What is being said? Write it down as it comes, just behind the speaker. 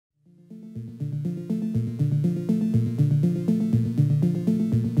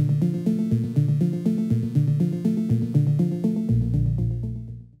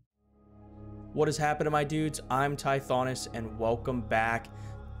What has happened to my dudes? I'm Tythonis, and welcome back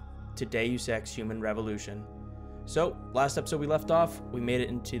to Deus Ex Human Revolution. So, last episode we left off, we made it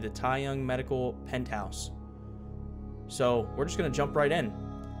into the Taeyong Medical Penthouse. So, we're just going to jump right in.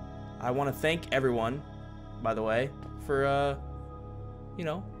 I want to thank everyone, by the way, for,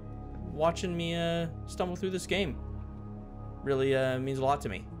 watching me stumble through this game. Really means a lot to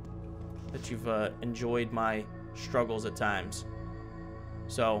me that you've enjoyed my struggles at times.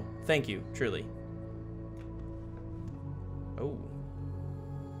 So, thank you, truly. Oh.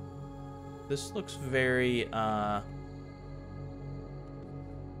 This looks very,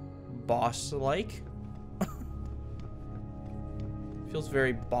 boss-like. Feels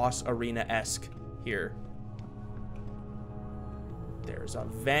very boss arena-esque here. There's a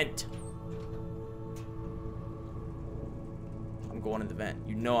vent. I'm going in the vent.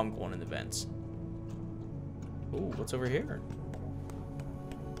 You know I'm going in the vents. Ooh, what's over here?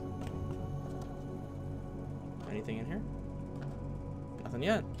 Anything in here? Nothing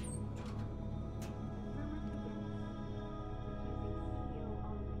yet.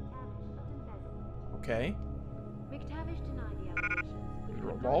 Okay. There's a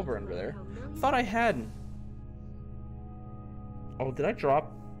revolver under there. Thought I had. Oh, did I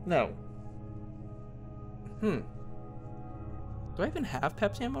drop? No. Do I even have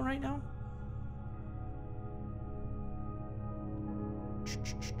Pepsi ammo right now?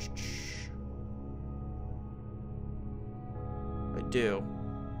 I do.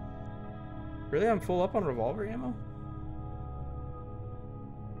 Really? I'm full up on revolver ammo?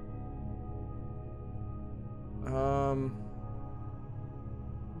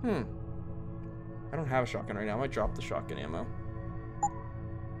 I don't have a shotgun right now. I might drop the shotgun ammo.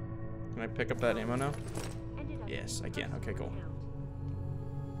 Can I pick up that ammo now? Yes, I can. Okay, cool.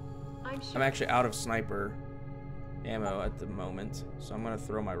 I'm actually out of sniper ammo at the moment, so I'm gonna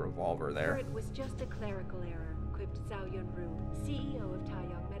throw my revolver there. It was just a clerical error, quipped Zhao Yunru, CEO of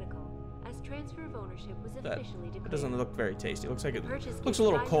Taeyong Medical, as transfer of ownership was officially declared. It doesn't look very tasty. It looks like it looks a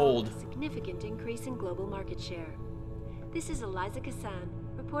little cold. A significant increase in global market share. This is Eliza Kassan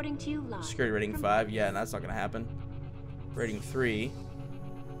reporting to you live. Security rating 5. Yeah, that's not gonna happen. Rating 3.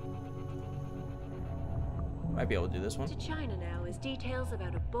 Might be able to do this one. To China now, as details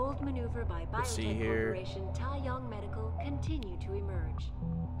about a bold maneuver by biotech corporation Taeyong Medical continue to emerge.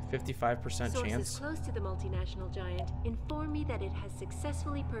 55% Sources chance. close to the multinational giant inform me that it has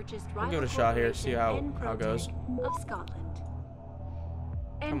successfully purchased rival give it a shot here, see how it goes. of Scotland.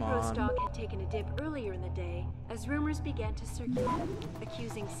 Come Enpro on. stock had taken a dip earlier in the day as rumors began to circulate,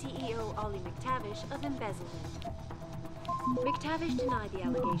 accusing CEO Ollie McTavish of embezzlement. McTavish denied the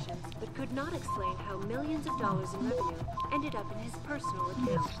allegations, but could not explain how millions of dollars in revenue ended up in his personal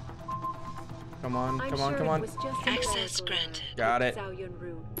account. Come on, come on, come on. Access granted. Got it. Zhao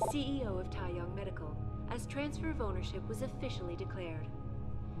Yunru, CEO of Taeyong Medical, as transfer of ownership was officially declared.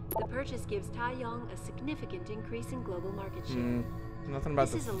 The purchase gives Taeyong a significant increase in global market share. Nothing about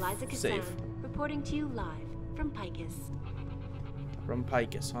this is Eliza Kassan safe. Reporting to you live from Picus. From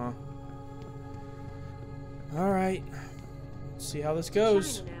Picus, huh? All right. Let's see how this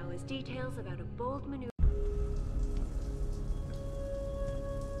goes. China now is details about a bold maneuver.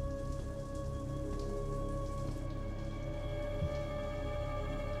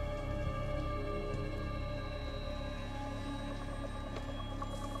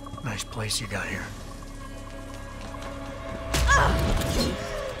 Nice place you got here.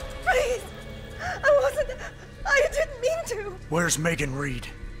 Please! I didn't mean to! Where's Megan Reed?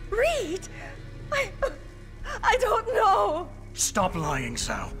 Reed? I don't know! Stop lying,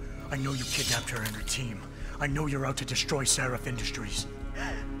 Zhao. I know you kidnapped her and her team. I know you're out to destroy Sarif Industries.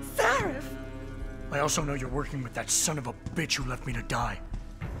 Sarif? I also know you're working with that son of a bitch who left me to die.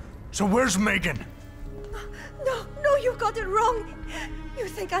 So where's Megan? No, you've got it wrong. You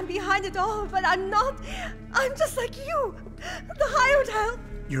think I'm behind it all, but I'm not. I'm just like you, the hired help.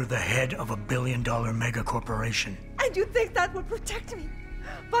 You're the head of a billion-dollar mega corporation. And you think that would protect me,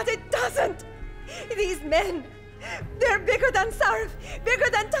 but it doesn't. These men, they're bigger than Sarif, bigger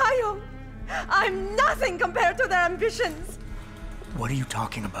than Taeyong. I'm nothing compared to their ambitions. What are you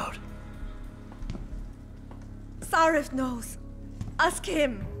talking about? Sarif knows. Ask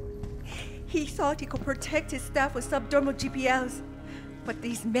him. He thought he could protect his staff with subdermal GPLs. But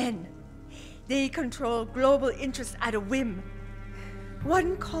these men, they control global interests at a whim.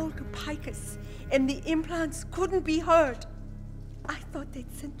 One call to Picus, and the implants couldn't be heard. I thought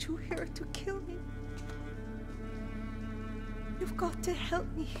they'd sent you here to kill me. You've got to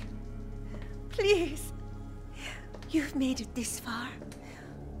help me. Please. You've made it this far.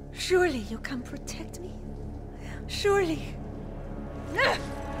 Surely you can protect me. Surely.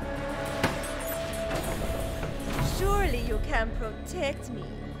 Surely you can protect me.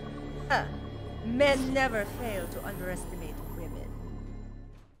 Huh. Men never fail to underestimate women.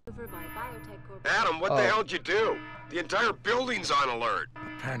 Over by Biotech Corp. Adam, what the hell'd you do? The entire building's on alert.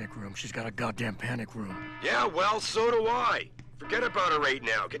 Panic room. She's got a goddamn panic room. Yeah, well, so do I. Forget about her right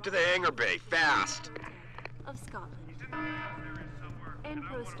now. Get to the hangar bay, fast. Of Scotland. And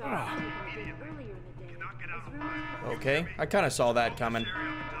ProStar was taken a bit earlier in the day as rumors. Okay, I kind of saw that coming.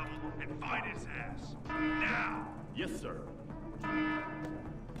 Yes, sir.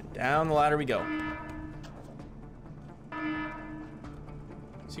 Down the ladder we go.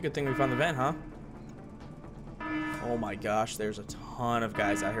 It's a good thing we found the vent, huh? Oh my gosh, there's a ton of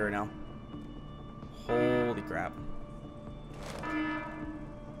guys out here now. Holy crap.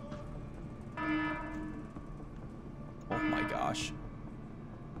 Oh my gosh.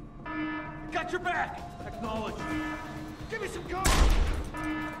 Got your back! Acknowledge. Give me some cover!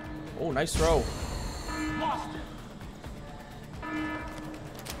 Oh, nice throw. Lost it!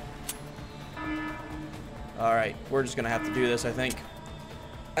 Alright, we're just gonna have to do this, I think.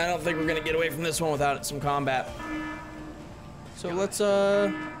 I don't think we're gonna get away from this one without some combat. So let's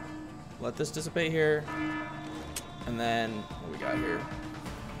let this dissipate here. And then what do we got here?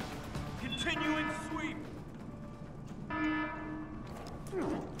 Continuing sweep!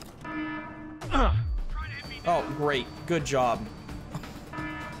 Oh, great. Good job.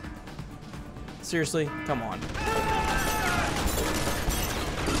 Seriously? Come on.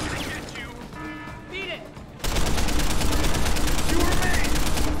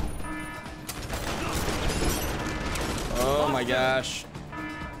 Oh my gosh.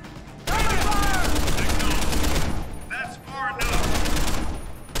 That's far enough!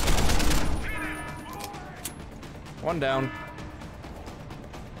 One down.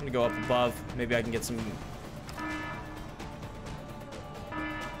 I'm gonna go up above. Maybe I can get some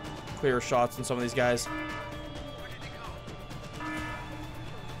clearer shots on some of these guys.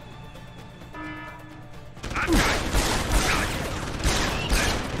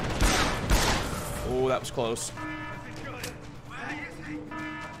 Oh, that was close.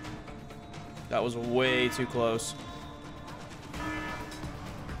 That was way too close.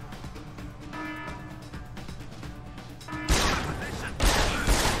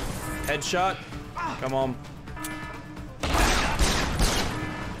 Headshot. Come on.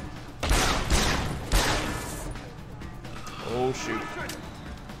 Oh, shoot.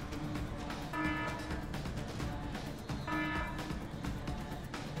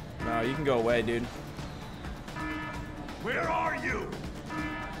 No, you can go away, dude. Where are you?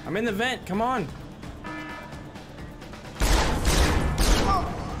 I'm in the vent. Come on.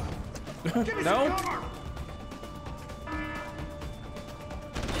 No?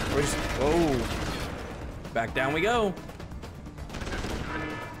 Where's... Oh. Back down we go.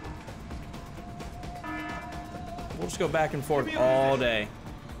 We'll just go back and forth all day.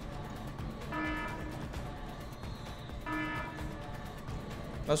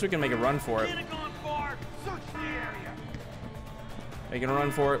 Unless we can make a run for it. Making a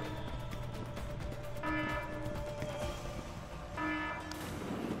run for it.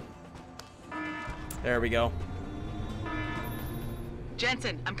 There we go.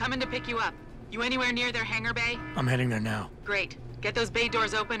 Jensen, I'm coming to pick you up. You anywhere near their hangar bay? I'm heading there now. Great. Get those bay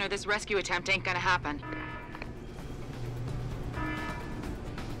doors open or this rescue attempt ain't gonna happen.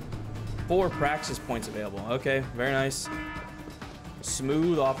 4 praxis points available. Okay, very nice.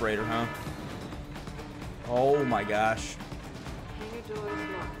 Smooth operator, huh? Oh my gosh. Hangar doors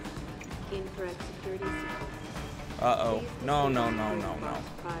locked. Incorrect security sequence. Uh-oh. No, no, no, no, no.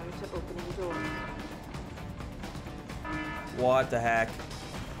 Prior to opening doors. What the heck?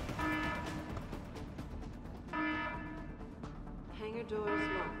 Hangar doors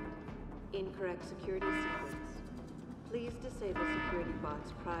locked. Incorrect security sequence. Please disable security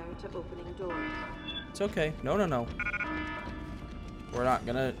bots prior to opening doors. It's okay. No, no, no. We're not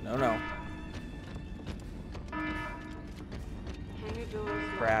gonna... No, no. Hangar doors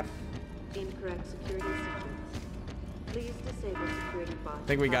Crap. locked. Incorrect security sequence. Please disable security bots. I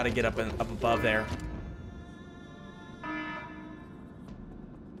think we gotta get up above there.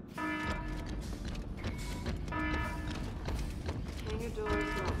 Hangar doors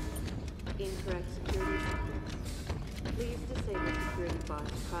locked. Incorrect security sequence. Please disable security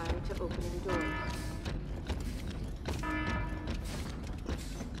bots prior to opening doors.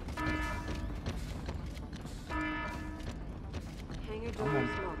 Hangar doors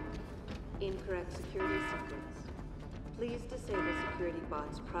locked. Incorrect security sequence. Please disable security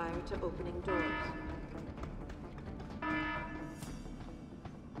bots prior to opening doors.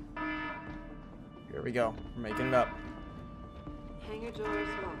 Here we go. We're making it up. Hangar doors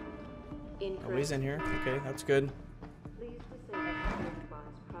locked. Incorrect. Nobody's in here. Okay, that's good.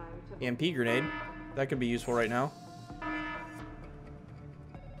 EMP grenade. That could be useful right now.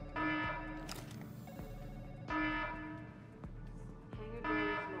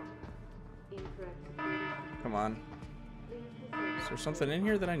 Come on. Is there something in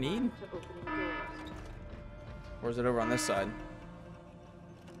here that I need? Or is it over on this side?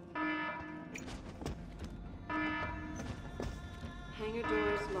 Hangar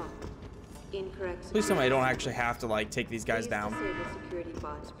doors locked. Incorrect. Please tell me I don't actually have to like take these guys down. Disable security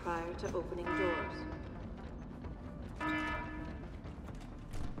bots prior to opening doors.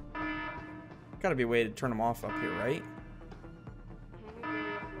 Gotta be a way to turn them off up here, right? Hangar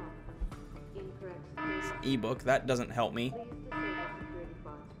doors locked. Incorrect. Security. Ebook, that doesn't help me. Please disable security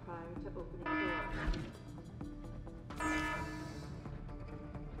bots prior to opening doors.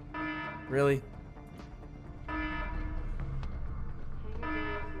 Really?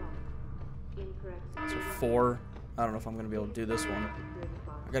 So 4. I don't know if I'm gonna be able to do this one.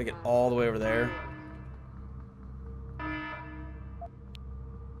 I gotta get all the way over there. I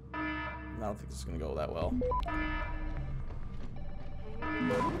don't think this is gonna go that well.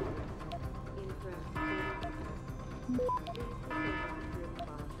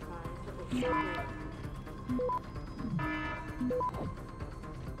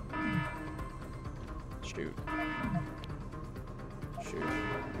 Shoot. Shoot.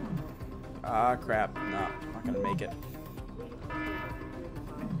 Ah, crap. No, I'm not gonna make it.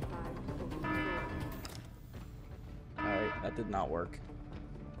 Alright, that did not work.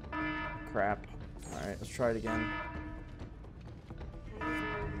 Crap. Alright, let's try it again.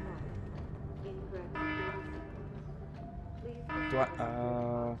 Do I,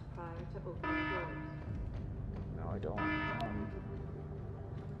 no, I don't.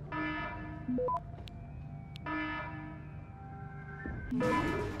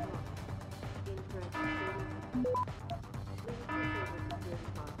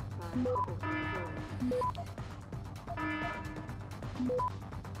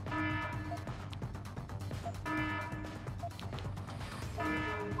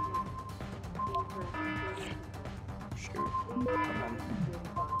 Shoot. Come on.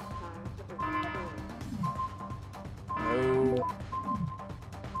 No.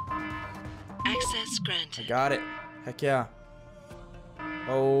 Access granted. I got it. Heck yeah.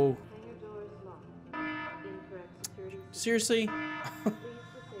 Oh. Seriously?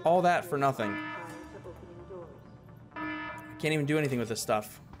 All that for nothing. I can't even do anything with this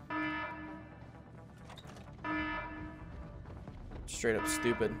stuff. Straight up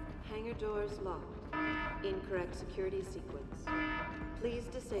stupid. Hangar doors locked. Incorrect security sequence. Please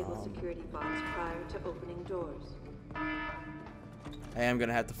disable security bots prior to opening doors. I am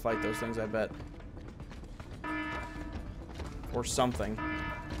gonna have to fight those things, I bet. Or something.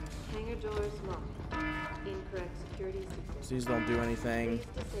 Hangar doors locked. Incorrect security sequence. These don't do anything. Please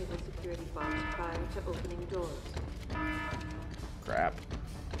disable security bots prior to opening doors. Crap.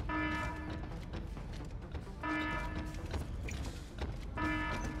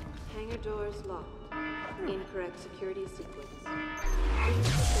 Hangar doors locked. Incorrect security sequence. Please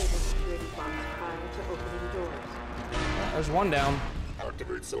disable security bots prior to opening doors. There's one down.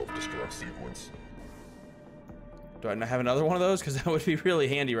 Activate self-destruct sequence. Do I have another one of those? Because that would be really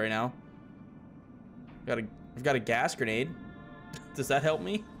handy right now. I've got a gas grenade. Does that help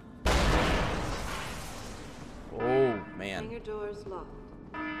me? Oh, man. Hangar doors locked.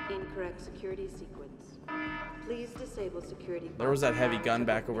 Incorrect security sequence. Please disable security bots. There was that heavy prior gun to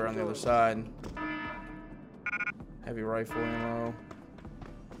back over on the other doors. side. Heavy rifle ammo.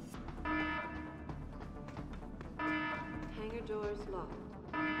 Hangar doors locked.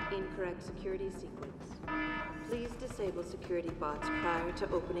 Incorrect security sequence. Please disable security bots prior to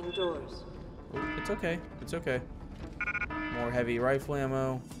opening doors. Oh, it's okay. It's okay. More heavy rifle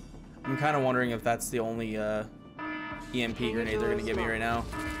ammo. I'm kind of wondering if that's the only EMP grenade they're gonna give me right now.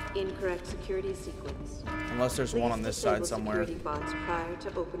 Incorrect security sequence. Unless there's one on this side somewhere. Security bots prior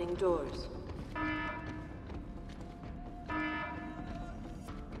to opening doors.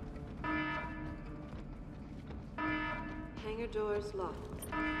 Hangar doors locked.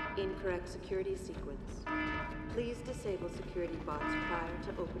 Incorrect security sequence. Please disable security bots prior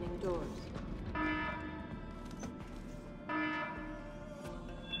to opening doors.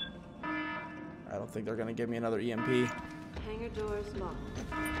 I don't think they're gonna give me another EMP. Hangar doors locked.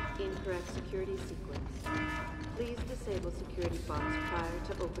 Incorrect security sequence. Please disable security bots prior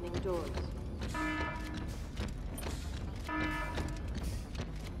to opening doors.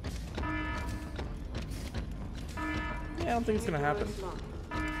 Yeah, I don't think it's gonna happen. Doors locked.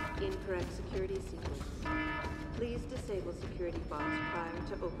 Incorrect security sequence. Please disable security bots prior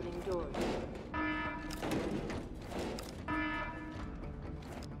to opening doors.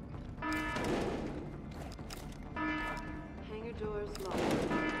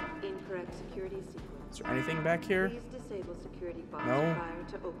 security sequence. Is there anything back here? Please disable security bots No. prior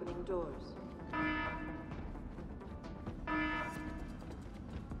to opening doors.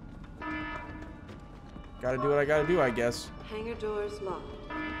 Gotta do what I gotta do, I guess. Hangar doors locked.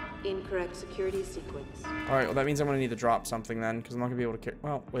 Incorrect security sequence. Alright, well that means I'm gonna need to drop something then, because I'm not gonna be able to carry.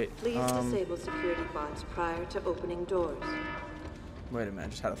 Well, wait. Please disable security bots prior to opening doors. Wait a minute, I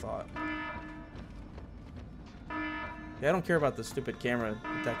just had a thought. Yeah, I don't care about the stupid camera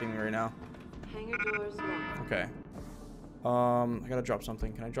detecting me right now. Hangar doors locked. Okay. I gotta drop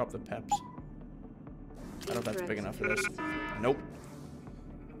something. Can I drop the peps? I don't know if that's big enough for this. Nope.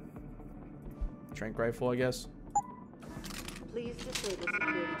 Trank rifle, I guess. Please disable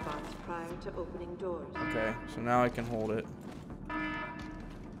security bots prior to opening doors. Okay, so now I can hold it.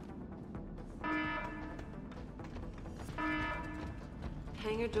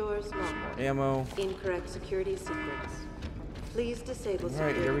 Hangar doors locked. Ammo. Incorrect security sequence. Please disable All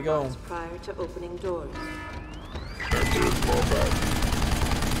right, security here we go. bots prior to opening doors.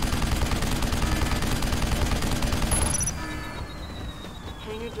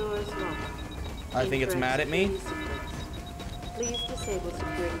 Hangar doors locked. I think it's mad at me. Incorrect security sequence. Please disable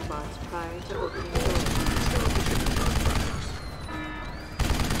security bots prior to opening doors.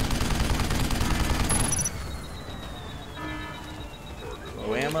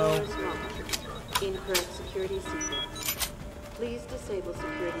 Low ammo. Doors locked. Incorrect security sequence. Please disable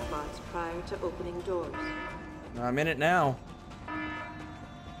security bots prior to opening doors. I'm in it now.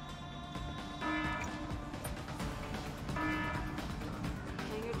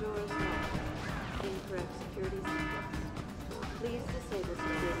 Hangar doors locked. Incorrect security sequence. Please disable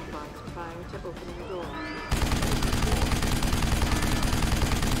security bots prior to opening doors.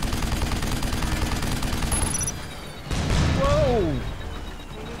 Whoa!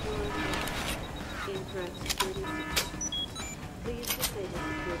 Hangar doors locked. Incorrect security sequence. Please disable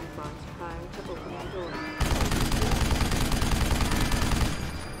security bots prior to opening doors.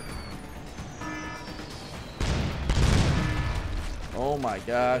 Oh my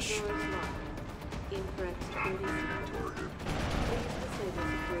gosh. Doors locked. Incorrect security sequence. Please disable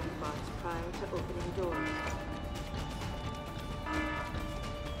security bots prior to opening doors.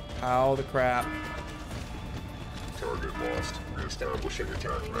 How the crap. Target lost. Reestablishing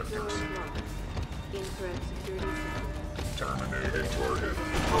attack Hangar vectors. doors locked. Incorrect security sequence. Terminating target.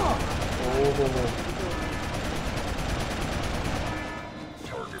 Oh.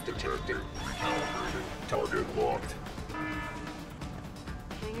 Target detected. Recalibrated. Target locked.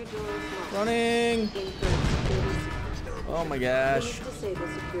 Hangar doors locked. Running. Incorrect security sequence. Oh my gosh. Please disable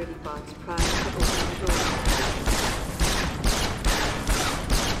security bots prior to opening doors.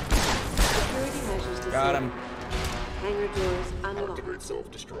 Security measures disabled. Got him. Hangar doors unlocked. Activate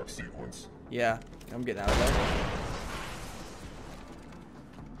self-destruct sequence. Yeah, I'm getting out of there.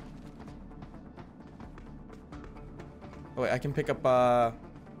 Oh wait, I can pick up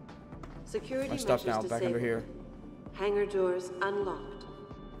Security my stuff measures now, back under disabled. here. Hangar doors unlocked.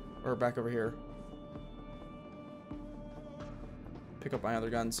 Or back over here. Pick up my other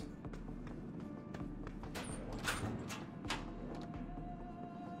guns.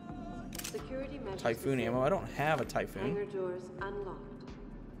 Security measures Typhoon disabled. ammo. I don't have a Typhoon. Hangar doors unlocked.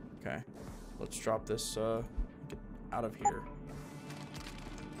 Okay. Let's drop this, get out of here.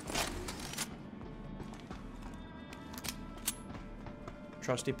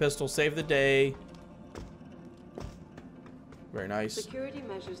 Trusty pistol, save the day. Very nice. Security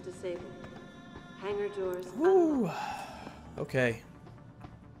measures disabled. Hangar doors Woo. unlocked. Okay.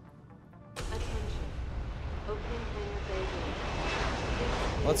 Attention. Opening hangar bay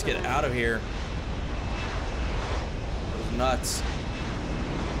door. Let's get out of here. That was nuts.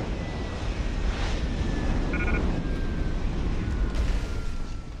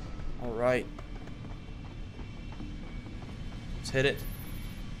 All right. Let's hit it.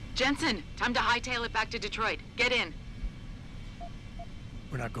 Jensen, time to hightail it back to Detroit. Get in.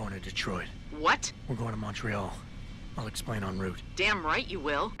 We're not going to Detroit. What? We're going to Montreal. I'll explain en route. Damn right you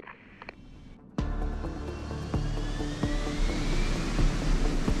will.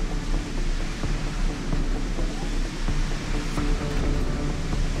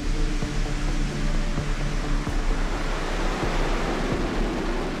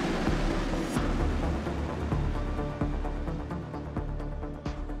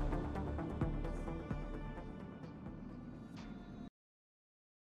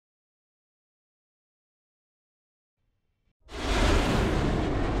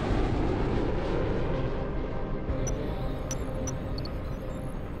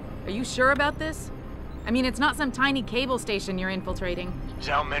 Are you sure about this? I mean, it's not some tiny cable station you're infiltrating.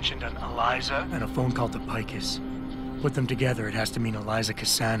 Zhao mentioned an Eliza and a phone call to Picus. Put them together, it has to mean Eliza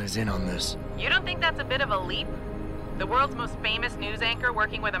Kassan is in on this. You don't think that's a bit of a leap? The world's most famous news anchor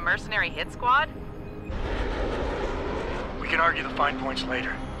working with a mercenary hit squad? We can argue the fine points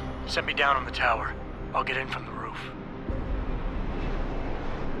later. Set me down on the tower. I'll get in from the roof.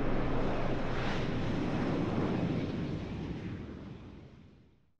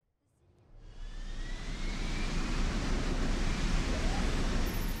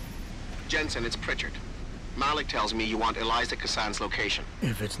 Jensen, it's Pritchard. Malik tells me you want Eliza Kassan's location.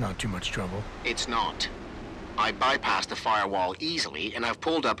 If it's not too much trouble. It's not. I bypassed the firewall easily, and I've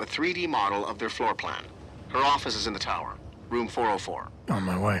pulled up a 3D model of their floor plan. Her office is in the tower, room 404. On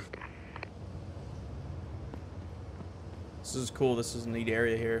my way. This is cool. This is a neat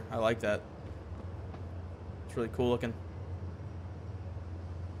area here. I like that. It's really cool looking.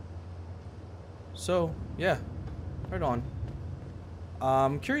 So, yeah. Right on.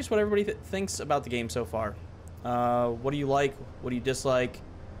 I'm curious what everybody thinks about the game so far. What do you like? What do you dislike?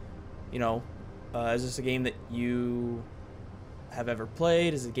 You know, is this a game that you have ever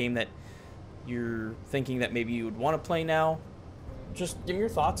played? Is it a game that you're thinking that maybe you would want to play now? Just give me your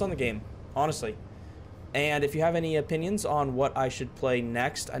thoughts on the game, honestly. And if you have any opinions on what I should play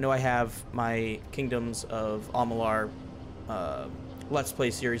next, I know I have my Kingdoms of Amalur Let's Play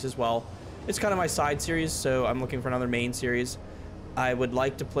series as well. It's kind of my side series, so I'm looking for another main series. I would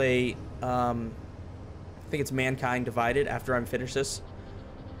like to play, I think it's Mankind Divided after I'm finished this.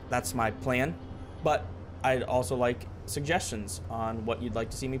 That's my plan. But I'd also like suggestions on what you'd like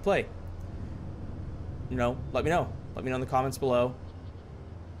to see me play. You know, let me know. Let me know in the comments below.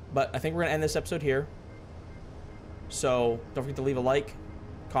 But I think we're going to end this episode here. So don't forget to leave a like,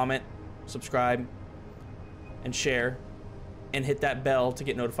 comment, subscribe, and share. And hit that bell to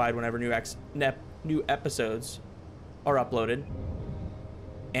get notified whenever new episodes are uploaded.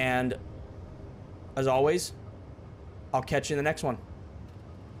 And as always, I'll catch you in the next one.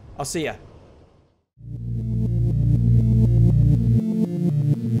 I'll see ya.